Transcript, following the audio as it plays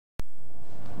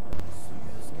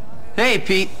Hey,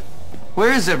 Pete.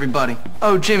 Where is everybody?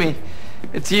 Oh, Jimmy.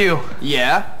 It's you.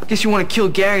 Yeah? Guess you want to kill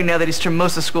Gary now that he's turned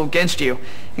most of school against you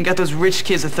and got those rich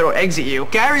kids to throw eggs at you.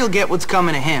 Gary'll get what's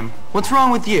coming to him. What's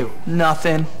wrong with you?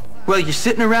 Nothing. Well, you're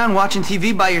sitting around watching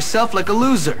TV by yourself like a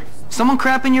loser. Someone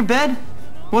crap in your bed?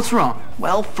 What's wrong?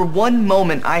 Well, for one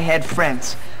moment I had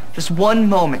friends. Just one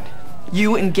moment.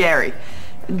 You and Gary.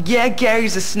 Yeah,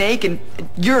 Gary's a snake and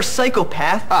you're a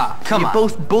psychopath. Come on. You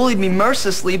both bullied me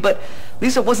mercilessly, but at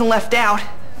least I wasn't left out.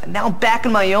 And now I'm back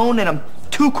on my own and I'm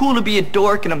too cool to be a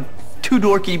dork and I'm too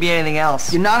dorky to be anything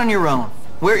else. You're not on your own.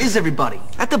 Where is everybody?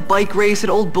 At the bike race at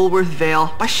Old Bulworth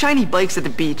Vale, by shiny bikes at the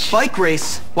beach. Bike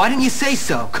race? Why didn't you say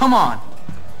so? Come on.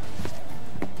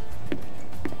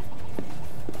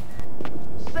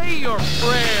 Say your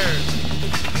prayers.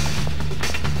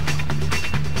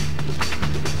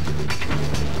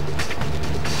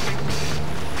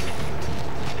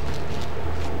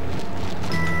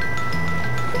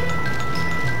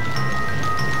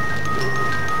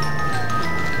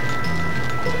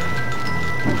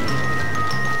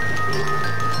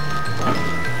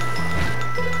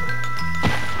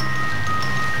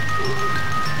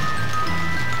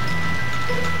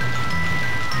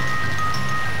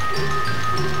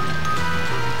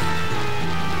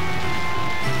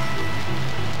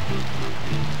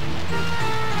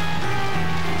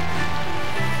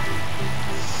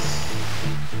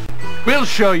 We'll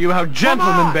show you how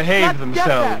gentlemen behave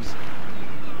themselves.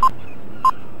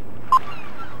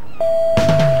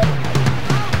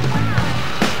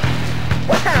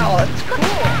 Wow, that's cool.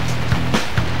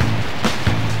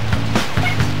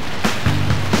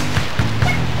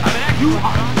 You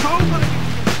are so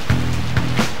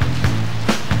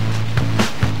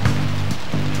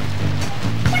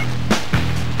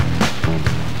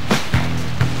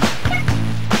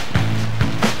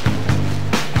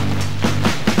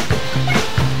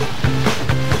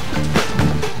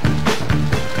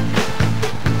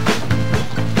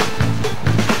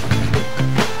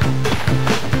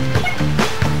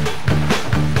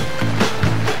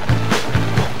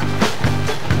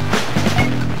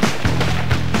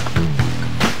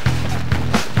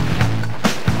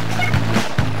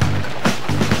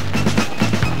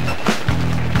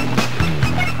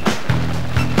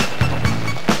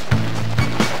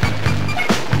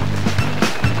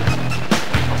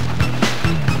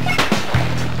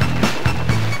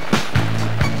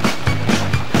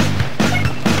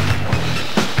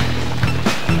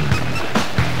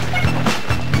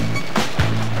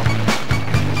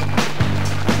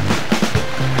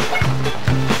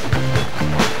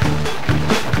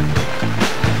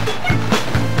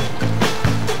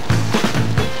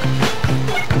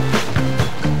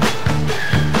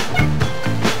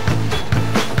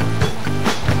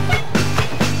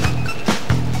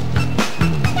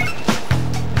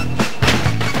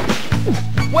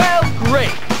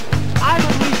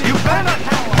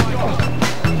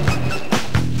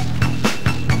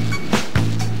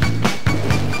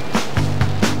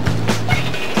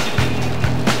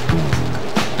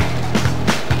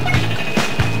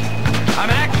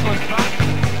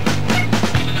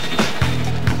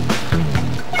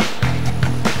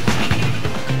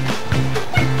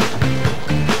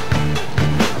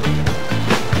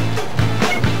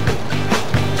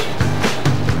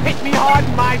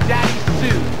my daddy's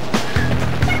suit.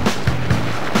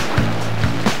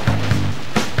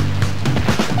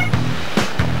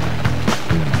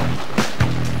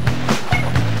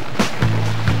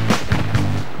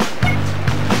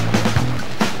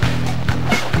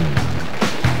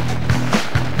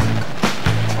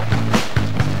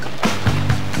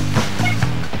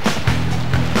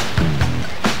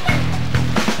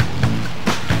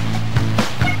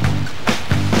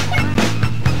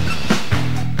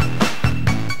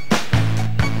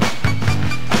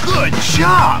 Good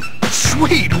job!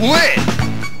 Sweet win!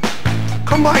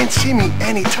 Come by and see me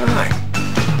anytime.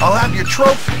 I'll have your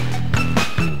trophy.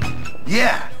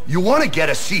 Yeah, you want to get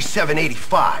a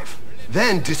C785.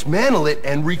 Then dismantle it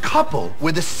and recouple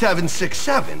with a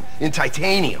 767 in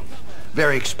titanium.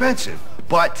 Very expensive,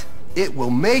 but it will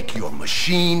make your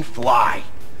machine fly.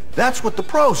 That's what the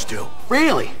pros do.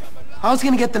 Really? I was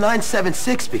gonna get the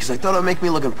 976 because I thought it would make me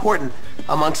look important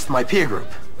amongst my peer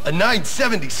group. A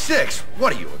 976?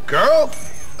 What are you, a girl?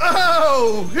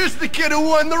 Oh, here's the kid who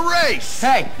won the race.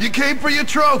 Hey. You came for your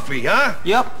trophy, huh?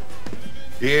 Yep.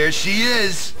 Here she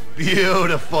is.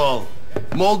 Beautiful.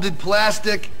 Molded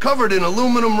plastic, covered in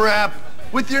aluminum wrap,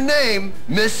 with your name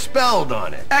misspelled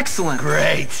on it. Excellent.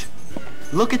 Great.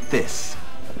 Look at this.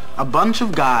 A bunch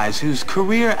of guys whose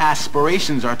career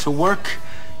aspirations are to work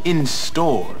in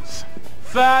stores.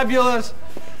 Fabulous.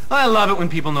 I love it when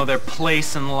people know their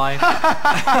place in life.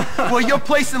 Well, your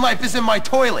place in life is in my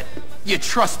toilet, you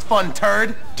trust fund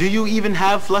turd. Do you even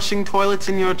have flushing toilets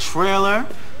in your trailer?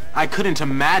 I couldn't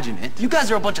imagine it. You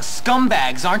guys are a bunch of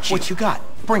scumbags, aren't you? What you got?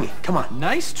 Bring it, come on.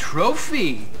 Nice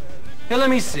trophy. Here, let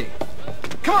me see.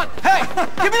 Come on, hey,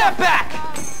 give me that back!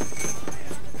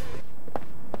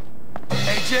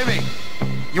 Hey, Jimmy,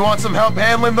 you want some help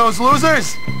handling those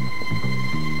losers?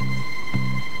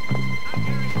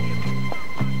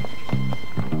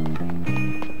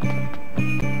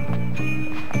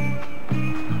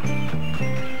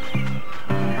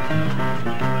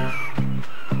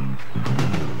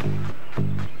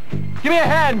 Give me a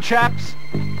hand, chaps.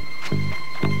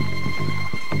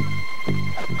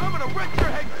 I'm gonna wreck your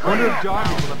head. Wonder if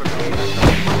Doggy will ever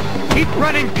be. Keep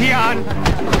running, peon!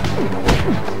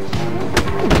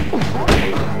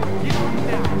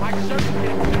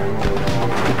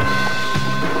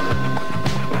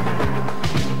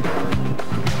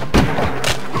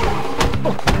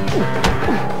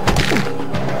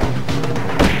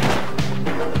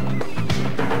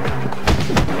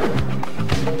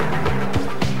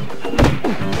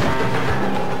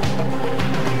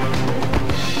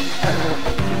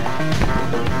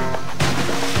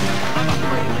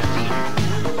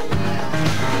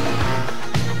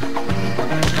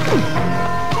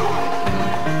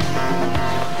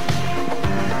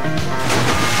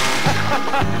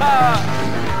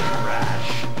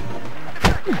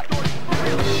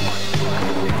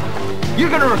 You're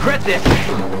gonna regret this!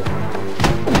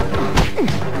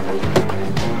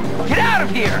 Get out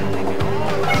of here!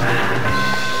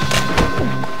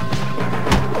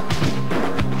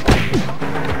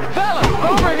 Fellas,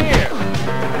 over here!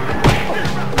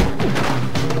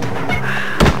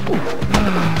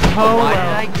 Oh, Why well.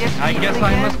 did I get I guess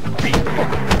I must beat you.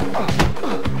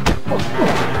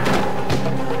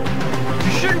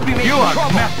 You shouldn't be making You are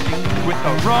trouble! messing with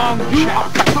the wrong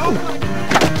chap.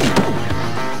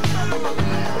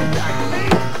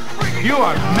 You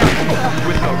are messing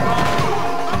with the wrong...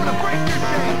 I'm gonna break your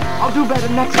chain. I'll do better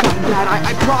next time, Dad.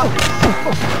 I promise.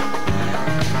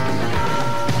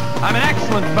 I'm an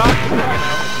excellent boxer, you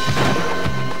know.